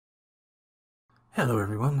Hello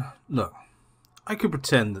everyone. Look, I could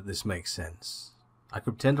pretend that this makes sense. I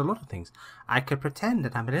could pretend a lot of things. I could pretend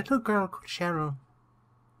that I'm a little girl called Cheryl.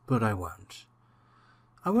 But I won't.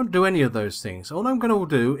 I won't do any of those things. All I'm going to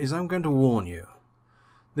do is I'm going to warn you.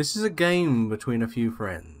 This is a game between a few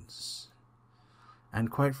friends.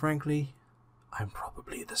 And quite frankly, I'm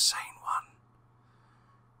probably the sane one.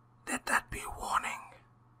 Let that be a warning.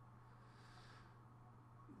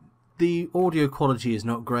 The audio quality is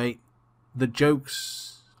not great. The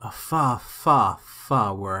jokes are far, far,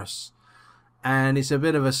 far worse. And it's a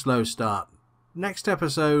bit of a slow start. Next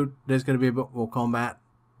episode, there's going to be a bit more combat.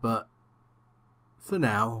 But for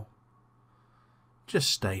now, just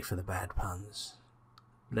stay for the bad puns.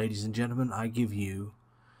 Ladies and gentlemen, I give you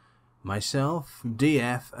myself,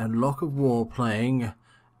 DF and Lokk of War playing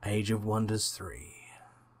Age of Wonders 3.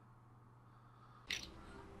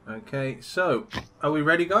 Okay, so, are we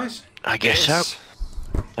ready, guys? I guess Yes.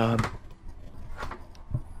 so.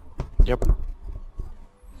 Yep.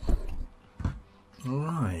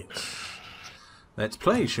 Alright. Let's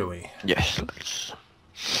play, shall we? Yes, let's.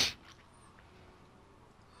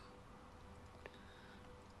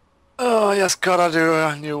 Oh, yes, gotta do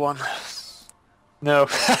a new one. No,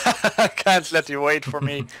 I can't let you wait for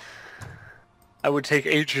me. I would take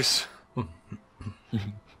ages.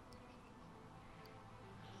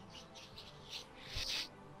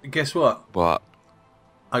 Guess what? What?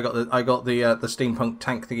 I got the steampunk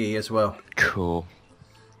tank thingy as well. Cool.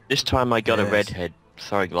 This time I got a Yes. redhead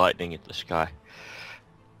throwing lightning at the sky.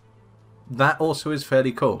 That also is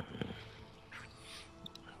fairly cool.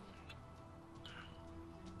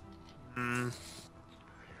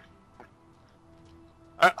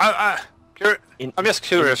 I'm just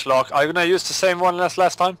curious, Lokk. Are you gonna use the same one as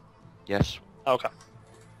last time? Yes. Okay.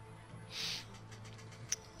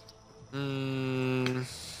 Hmm.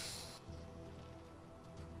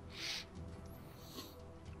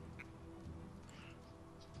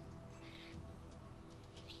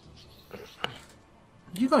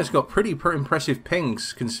 You guys got pretty impressive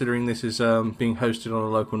pings considering this is being hosted on a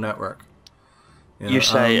local network. You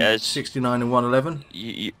say as 69 and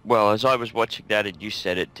 111. Well, as I was watching that and you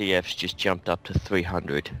said it, DF's just jumped up to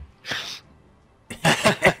 300.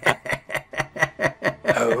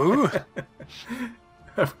 Oh.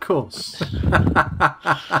 Of course.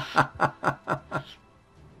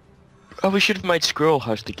 Oh, we should have made Squirrel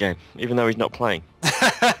host the game, even though he's not playing.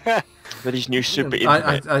 With his new super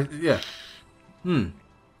internet. Yeah.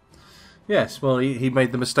 Yes, well, he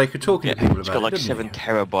made the mistake of talking Yeah, to people it's about got like it, didn't 7 he?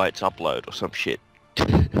 terabytes upload or some shit.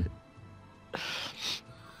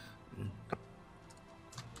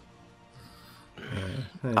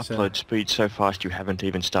 There's, Upload speed so fast you haven't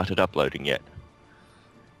even started uploading yet.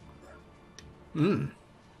 Well,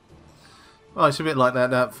 it's a bit like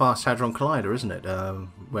that Fast Hadron Collider, isn't it?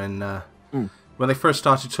 When they first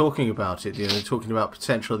started talking about it, they're talking about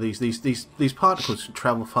potential of these particles to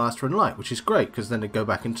travel faster than light, which is great because then they go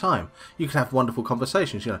back in time. You can have wonderful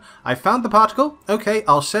conversations. I found the particle. Okay,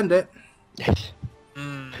 I'll send it. Yes.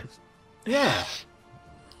 Yeah.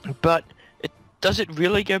 But does it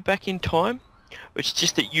really go back in time? It's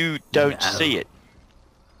just that you don't No. see it.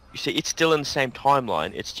 You see, it's still in the same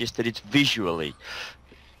timeline. It's just that it's visually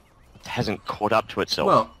it hasn't caught up to itself.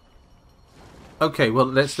 Well. Okay. Well,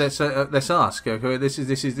 let's ask. Okay, this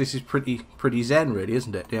is pretty zen, really,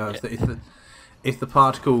 isn't it? If the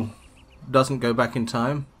particle doesn't go back in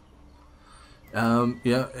time, did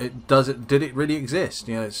it really exist?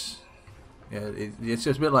 It's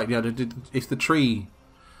just a bit like if the tree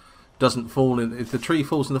doesn't fall in, if the tree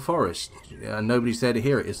falls in the forest and nobody's there to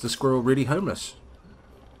hear it, is the squirrel really homeless?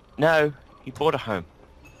 No, he bought a home.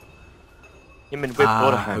 Him and Whip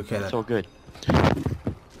bought a home. Okay, It's then. all good.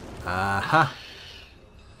 Aha.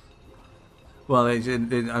 Well,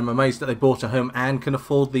 I'm amazed that they bought a home and can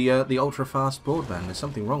afford the ultra fast broadband. There's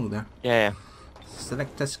something wrong there. Yeah.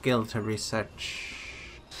 Select a skill to research.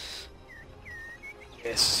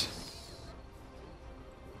 Yes.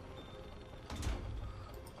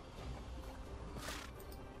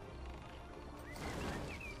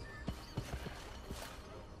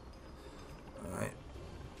 Right.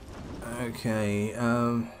 Okay.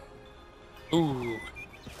 Ooh.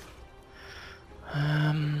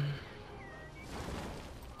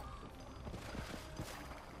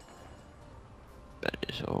 That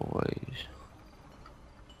is always.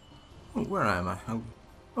 Oh, where am I?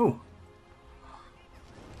 Oh.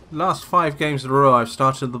 Last 5 games in a row, I've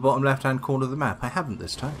started at the bottom left-hand corner of the map. I haven't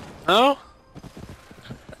this time. No?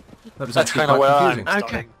 That was That's actually kind of quite where confusing. I'm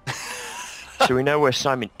Okay. starting. So we know where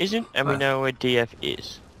Simon isn't, and we know where DF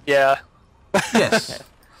is. Yeah. Yes.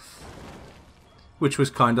 Which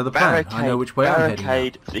was kind of the plan. I know which way I'm heading now.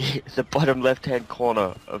 Barricade the bottom left-hand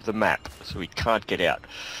corner of the map, so we can't get out.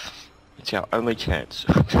 It's our only chance.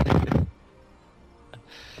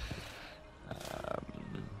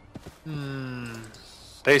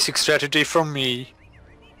 Basic strategy from me.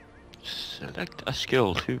 Select a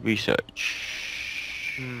skill to research.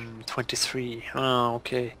 23. Oh,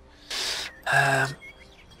 okay.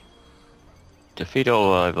 Defeat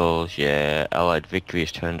all rivals, yeah. Allied victory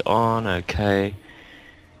is turned on, okay.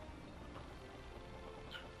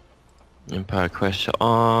 Empire quests are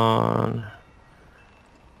on.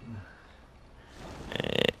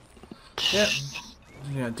 Yep.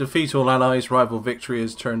 Yeah, defeat all allies, rival victory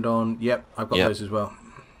is turned on. Yep, I've got those as well.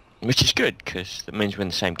 Which is good, because that means we're in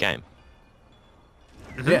the same game.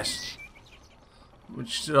 Yes.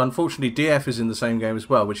 Which, unfortunately, DF is in the same game as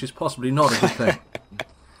well, which is possibly not a good thing. But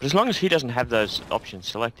as long as he doesn't have those options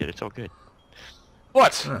selected, it's all good.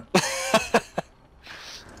 What?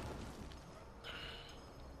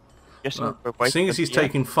 Well, seeing as he's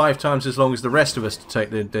taking 5 times as long as the rest of us to take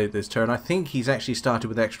this turn, I think he's actually started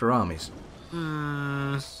with extra armies.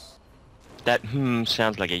 That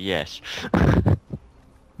sounds like a yes.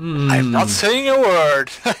 I'm not saying a word.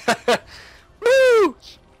 Woo!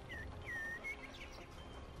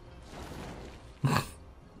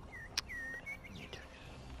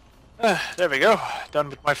 There we go. Done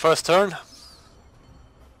with my first turn.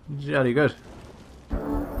 Jolly good.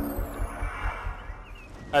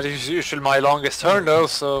 That is usually my longest turn though,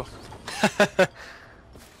 so...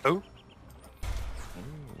 Oh.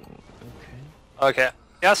 Okay.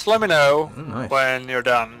 Just let me know when you're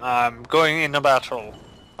done. I'm going in a battle.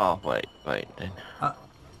 Oh, wait then.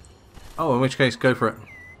 Oh, in which case, go for it.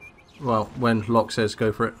 Well, when Lokk says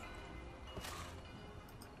go for it.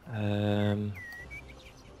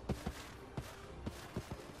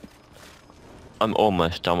 I'm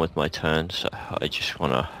almost done with my turn, so I just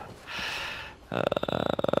wanna...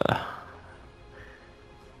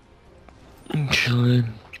 Actually...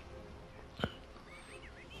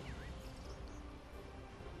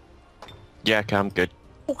 Yeah, okay, I'm good.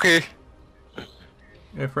 Okay.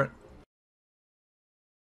 Go for it.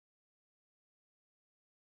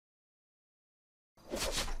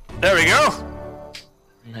 There we go.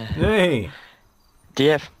 Hey.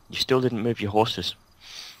 DF, you still didn't move your horses.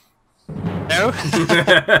 No.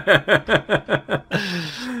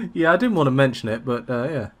 Yeah, I didn't want to mention it, but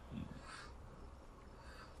yeah.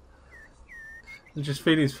 I'm just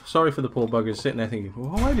feeling sorry for the poor buggers sitting there thinking,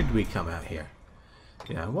 why did we come out here?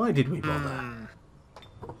 Yeah, why did we bother?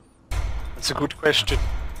 That's a good question.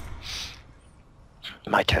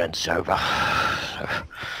 My turn's over. I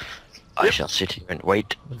shall sit here and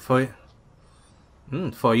wait. For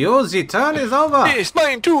you, the turn is over. It's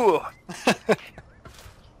mine too.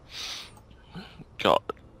 God,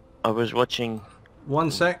 I was watching.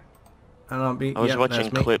 1 sec, and I'll be. I was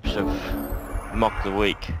watching clips of Mock the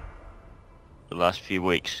Week the last few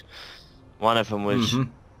weeks. One of them was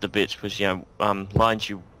the bits was lines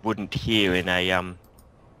you wouldn't hear in a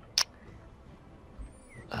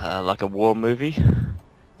like a war movie. And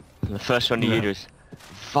the first one you hear is,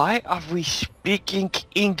 "Why are we speaking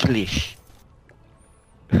English?"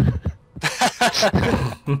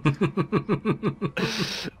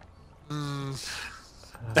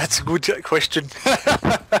 That's a good question.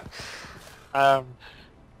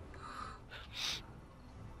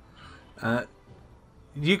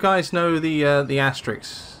 You guys know the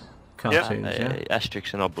Asterix cartoons, yeah?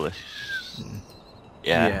 Asterix and Obelix.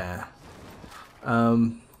 Yeah.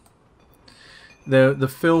 The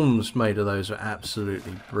films made of those are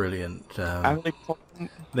absolutely brilliant. Only problem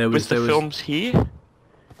with the films here.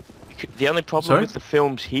 The only problem with the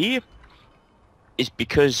films here is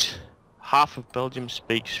because half of Belgium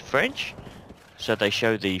speaks French, so they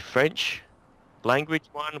show the French language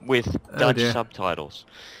one with Dutch subtitles,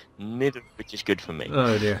 neither of which is good for me.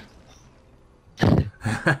 Oh dear.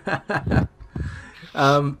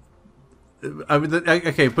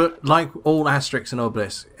 Okay, but like all Asterix and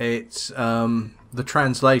Obelix, it's the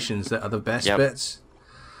translations that are the best bits.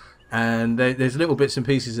 And there's little bits and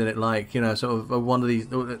pieces in it, like sort of one of these,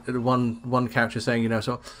 one character saying, I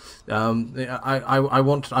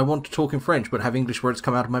want to talk in French, but have English words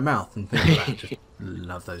come out of my mouth and things like that. Just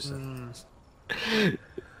love those things.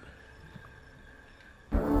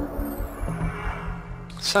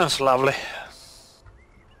 Sounds lovely.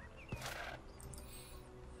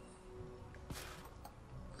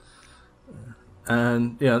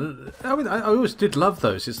 And yeah, I mean, I always did love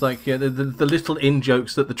those. It's like the little in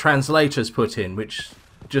jokes that the translators put in, which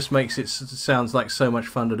just makes it sounds like so much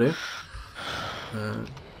fun to do.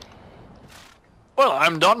 Well,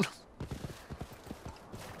 I'm done.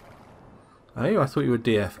 Oh, I thought you were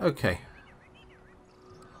DF. Okay.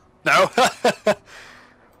 No.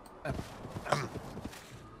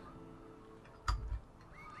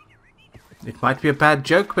 It might be a bad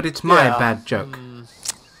joke, but it's my bad joke.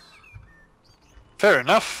 Fair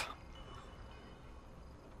enough.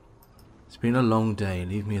 It's been a long day.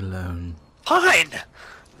 Leave me alone. Fine.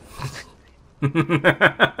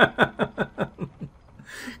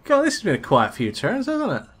 God, this has been a quiet few turns,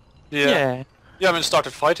 hasn't it? Yeah. You haven't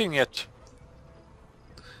started fighting yet.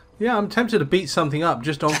 Yeah, I'm tempted to beat something up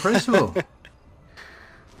just on principle.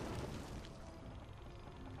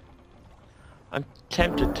 I'm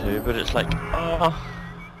tempted to, but it's like, oh...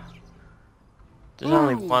 There's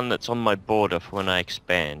only one that's on my border for when I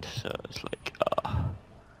expand, so it's like,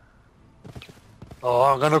 Oh,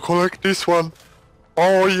 I'm gonna collect this one.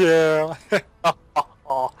 Oh yeah.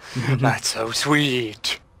 That's so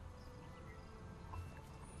sweet.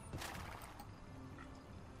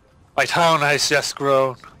 My town has just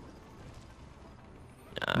grown.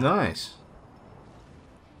 Nice.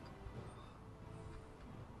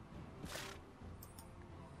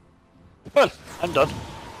 Well, I'm done.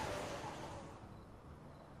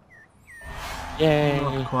 Yay!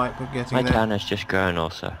 Not quite, but getting My there. town has just grown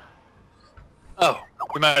also. Oh,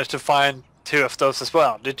 you managed to find 2 of those as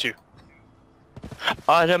well, did you?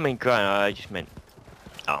 Oh, I don't mean grown, I just meant,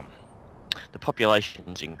 the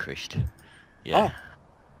population's increased. Yeah. Oh.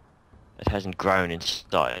 It hasn't grown in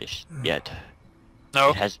size yet.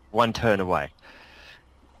 No. It has 1 turn away.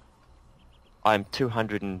 I'm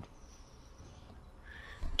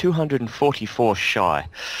 244 shy.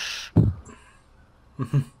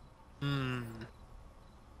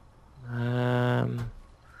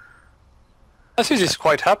 I see she's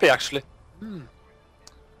quite happy actually.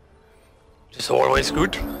 It's always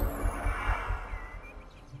good.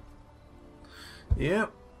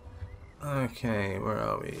 Yep. Okay, where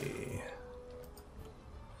are we?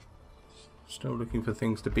 Still looking for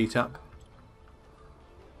things to beat up.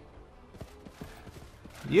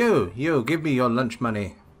 You, give me your lunch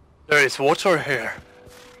money. There is water here.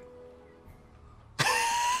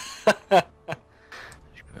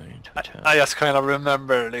 I just kind of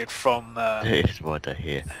remembered it from There's water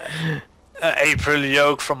here. April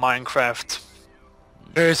Yoke from Minecraft.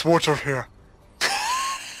 There is water here.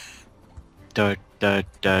 Dud, dud,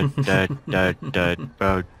 dud, dud, dud, dud,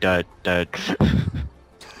 bro, dud, dud.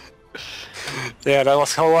 Yeah, that was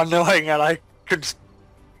so annoying and I couldn't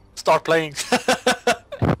start playing.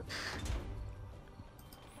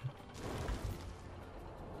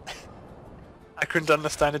 I couldn't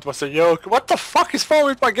understand it was a joke. What the fuck is wrong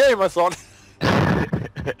with my game, I thought?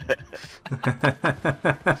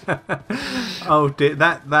 Oh dear,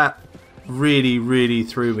 that really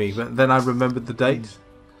threw me, but then I remembered the date.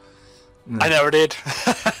 I never did.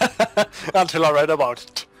 Until I read about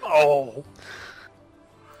it. Oh.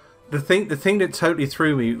 The thing that totally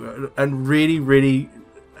threw me and really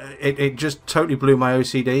it just totally blew my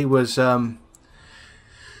OCD was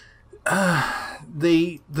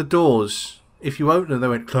the doors. If you open them, they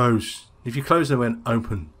went close. If you close them, they went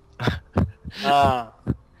open. Ah.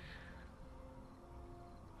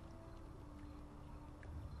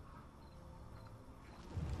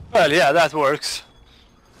 Well, yeah, that works.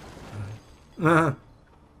 Who are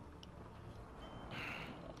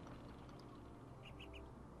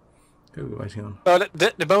we waiting on? Well,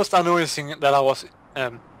 the most annoying thing that I was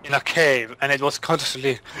in a cave and it was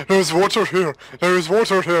constantly, there's water here, there is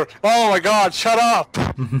water here, oh my god, shut up!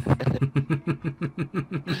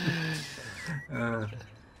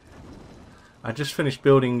 I just finished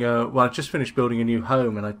building. I just finished building a new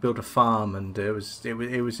home, and I built a farm, and it was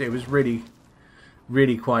really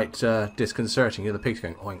quite disconcerting. The pigs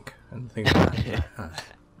going oink and things like that.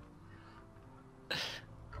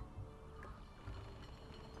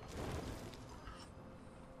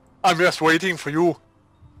 I'm just waiting for you.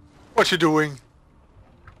 What you doing?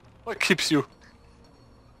 What keeps you?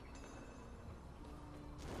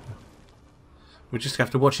 We just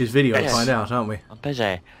have to watch his video and find out, aren't we? I'm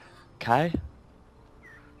busy. Okay.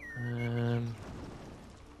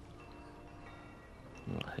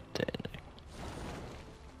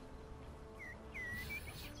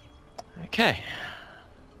 Okay.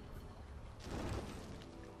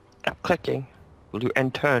 I'm clicking. Will you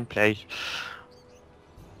end turn, please?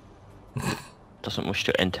 Doesn't wish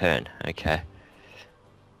to end turn. Okay.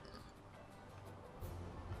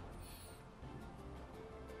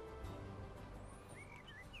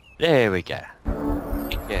 There we go.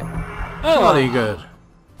 Yeah. Oh, very good.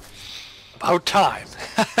 About time.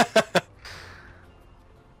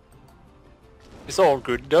 It's all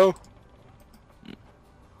good though.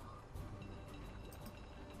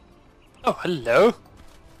 Oh, hello.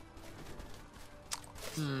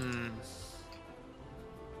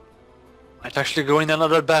 Might actually go in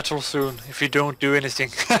another battle soon if you don't do anything.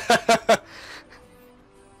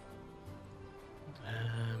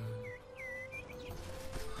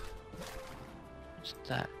 What's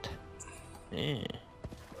that? Yeah.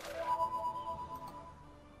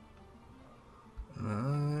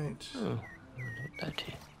 Right. Oh, not that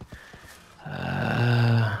here.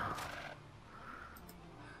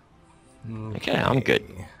 Okay, I'm good.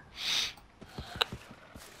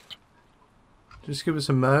 Just give us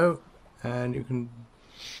a mo, and you can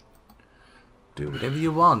do whatever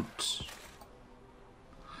you want.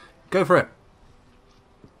 Go for it.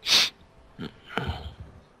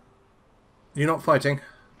 You're not fighting?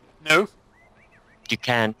 No. You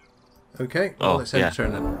can. Okay, well, let's end yeah. the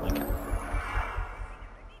turn then. Okay.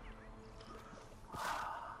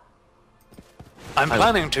 I'm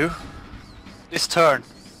planning to. This turn.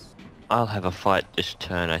 I'll have a fight this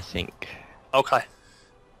turn, I think. Okay.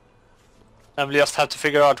 And we just have to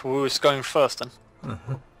figure out who is going first then.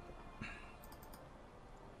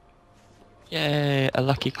 Yay, a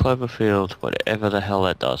lucky Cloverfield, whatever the hell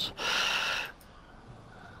that does.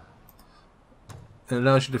 It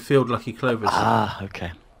allows you to field lucky clovers. Ah,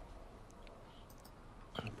 okay.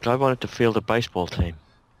 But I wanted to field a baseball team.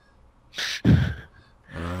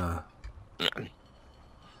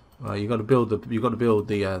 Well, you got to build the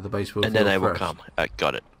the baseball. And then they will first. come.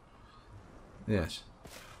 Got it. Yes.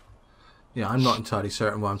 Yeah, I'm not entirely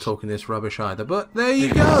certain why I'm talking this rubbish either, but there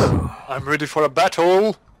you go. I'm ready for a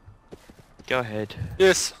battle. Go ahead.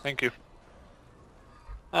 Yes, thank you.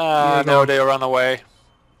 Yeah, no, go. they run away.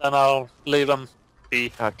 Then I'll leave them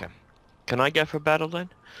be. Okay. Can I go for battle then?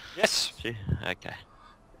 Yes. See? Okay.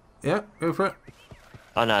 Yeah, go for it.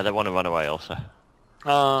 Oh no, they want to run away also.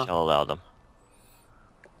 I'll allow them.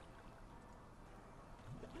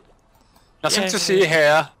 Nothing to see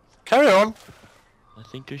here. Carry on.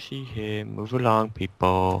 Nothing to see here. Move along,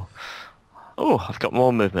 people. Oh, I've got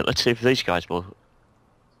more movement. Let's see if these guys will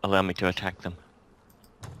allow me to attack them.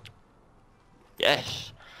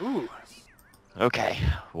 Yes. Ooh. Okay.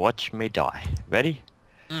 Watch me die. Ready?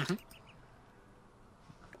 Mm-hmm.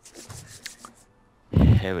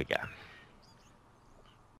 Here we go.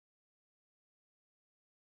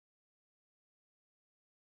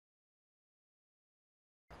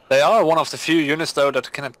 They are one of the few units though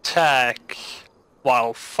that can attack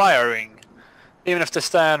while firing, even if they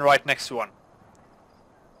stand right next to one.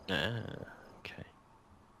 Okay.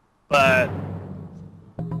 But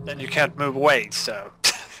then you can't move away, so.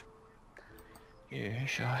 Yeah,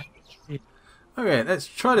 shot. Okay, let's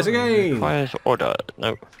try this again. Requires order.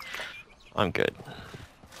 No. I'm good.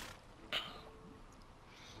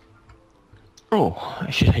 Oh,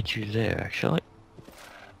 I should hit you there, actually.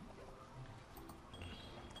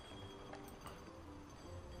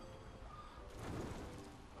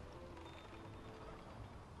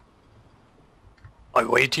 I'm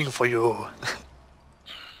waiting for you.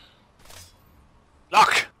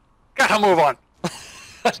 Lokk! Get a move on!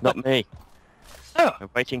 It's not me. Oh. I'm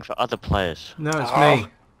waiting for other players. No, it's Oh. me.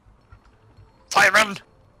 Simon!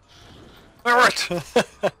 Do it!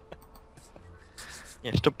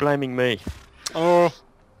 Yeah, stop blaming me. Oh.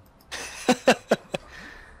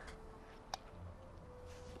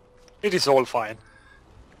 It is all fine.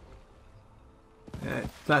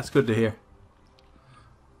 That's good to hear.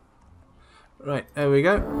 Right, there we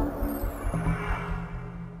go.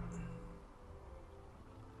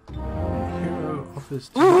 Hero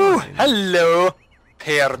offers Ooh, time. hello,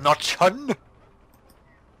 Per Notchun.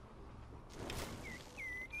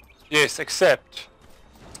 Yes, except.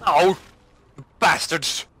 Oh, you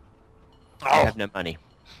bastards! I Oh, have no money.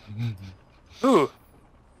 ooh,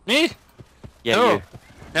 me? Yeah, No. you.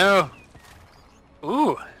 No.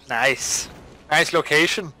 Ooh, nice, nice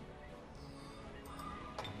location.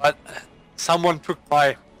 But someone took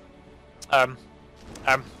my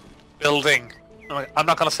building. I'm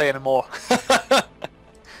not gonna say anymore.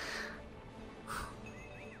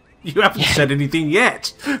 You haven't said anything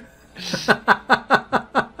yet.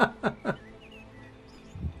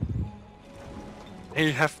 I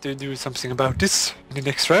have to do something about this in the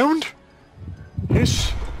next round.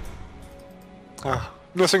 Yes.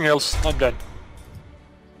 Nothing else. I'm done.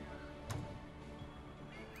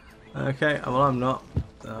 Okay, well I'm not.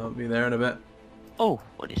 I'll be there in a bit. Oh,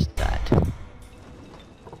 what is that?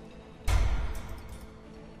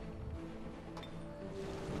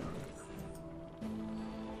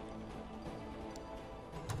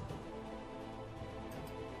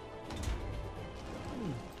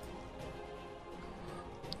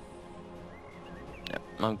 Yep,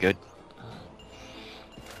 I'm good.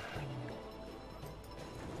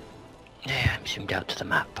 Yeah, I'm zoomed out to the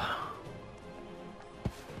map.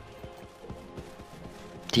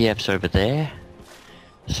 DF's over there.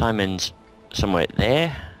 Simon's somewhere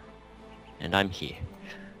there. And I'm here.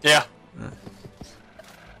 Yeah.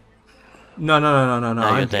 No. No, you're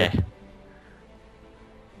I'm there. here.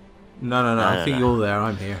 No. I think you're there.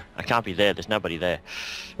 I'm here. I can't be there. There's nobody there.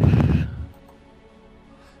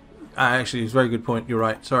 Actually, it's a very good point. You're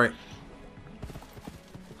right. Sorry.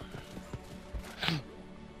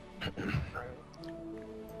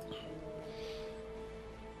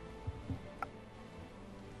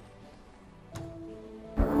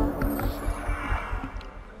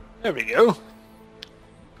 There we go.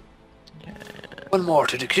 One more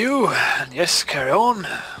to the queue, and yes, carry on.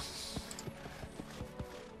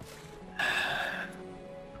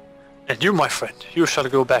 And you, my friend, you shall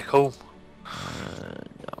go back home.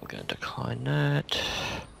 I'm gonna decline that.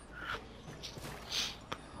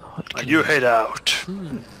 And you head out.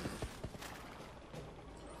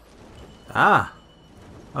 Ah,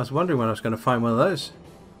 I was wondering when I was going to find one of those.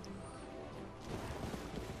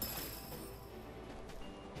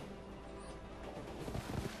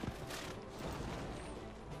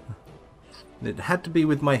 It had to be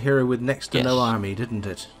with my hero with next to no army, didn't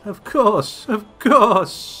it? Of course, of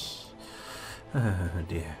course. Oh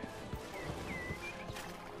dear.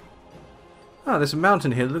 Ah, there's a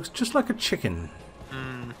mountain here that looks just like a chicken.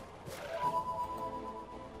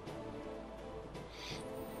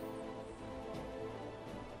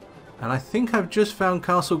 And I think I've just found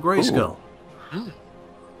Castle Grayskull.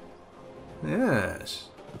 Yes.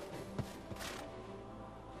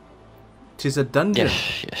 'Tis a dungeon.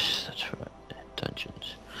 Yes, that's right.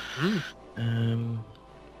 Dungeons.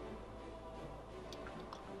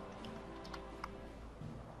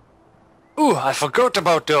 Ooh, I forgot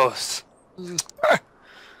about those. Let's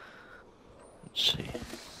see.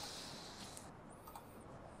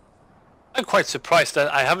 I'm quite surprised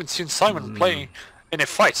that I haven't seen Simon playing any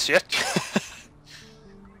fights yet.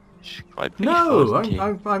 Quite No, isn't he?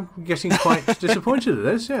 I'm getting quite disappointed at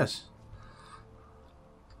this, yes.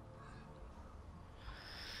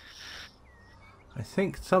 I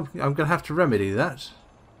think I'm going to have to remedy that.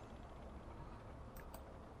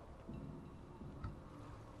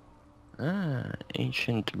 Ah,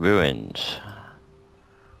 ancient ruins.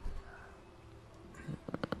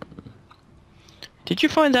 Did you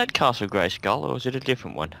find that Castle Grayskull, or was it a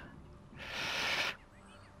different one?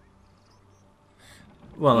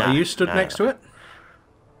 Well, Nah, are you stood no, next to it?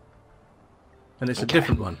 And it's a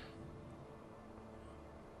different one.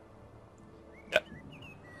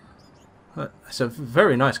 It's a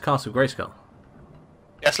very nice Castle Grayskull.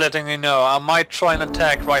 Just letting you know, I might try and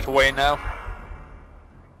attack right away now.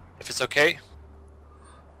 If it's okay.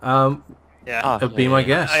 Yeah. That'd be my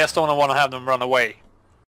guess. I just don't want to have them run away.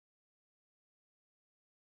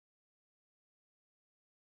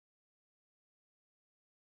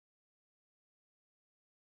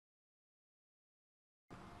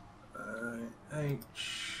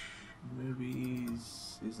 H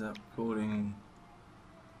movies is that recording?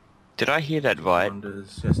 Did I hear that right?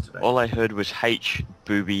 Wonders yesterday. All I heard was H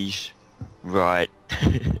boobies, right?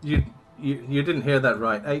 You didn't hear that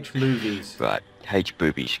right. H movies. Right, H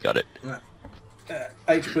boobies, got it.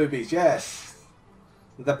 H boobies, yes.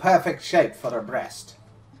 The perfect shape for a breast.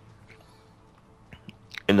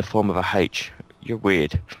 In the form of a H. You're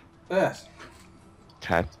weird. Yes.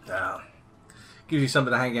 Okay. Gives you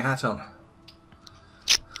something to hang your hat on.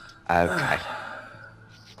 Okay.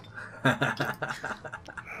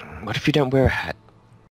 What if you don't wear a hat?